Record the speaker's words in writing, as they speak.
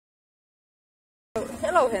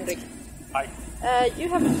Hello, Henrik. Hi. You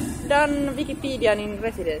have done Wikipedian in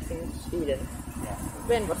residence in Sweden. Yeah.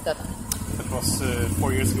 When was that? It was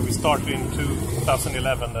 4 years ago. We started in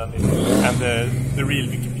 2011 and the real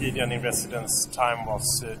Wikipedian in residence time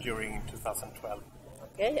was during 2012.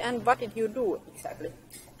 Okay, and what did you do exactly?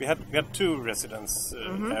 We had two residents,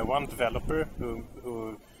 one developer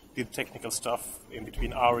who did technical stuff in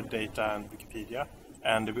between our data and Wikipedia,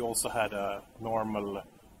 and we also had a normal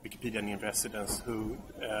Wikipedian in residence who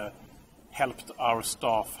helped our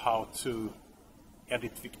staff how to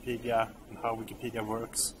edit Wikipedia and how Wikipedia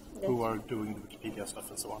works, yes. Who are doing the Wikipedia stuff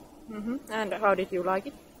and so on. And how did you like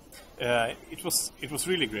it? It was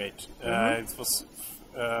really great. It was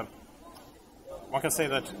one can say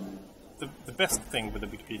that the best thing with the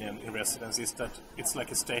Wikipedian in residence is that it's like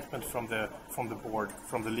a statement from the board,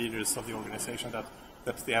 from the leaders of the organization that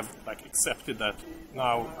they have like accepted that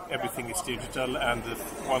now everything is digital, and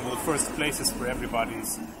one of the first places where everybody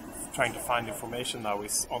is trying to find information now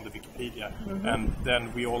is on the Wikipedia, and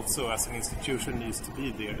then we also as an institution needs to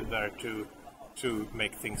be there to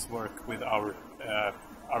make things work with our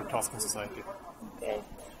task in society. Okay,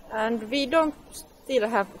 and we don't still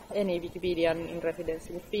have any Wikipedian in residence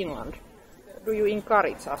in Finland. Do you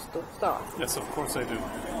encourage us to start? Yes, of course I do.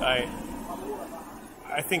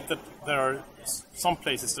 I think that there are some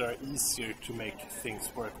places that are easier to make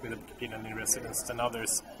things work with a Wikipedian in residence than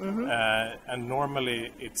others, and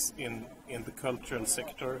normally it's in the cultural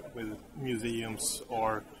sector with museums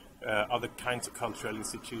or other kinds of cultural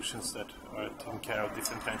institutions that are taking care of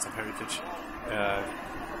different kinds of heritage.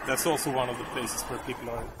 That's also one of the places where people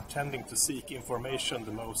are tending to seek information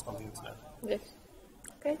the most on the internet. Yes.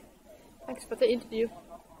 Okay. Thanks for the interview.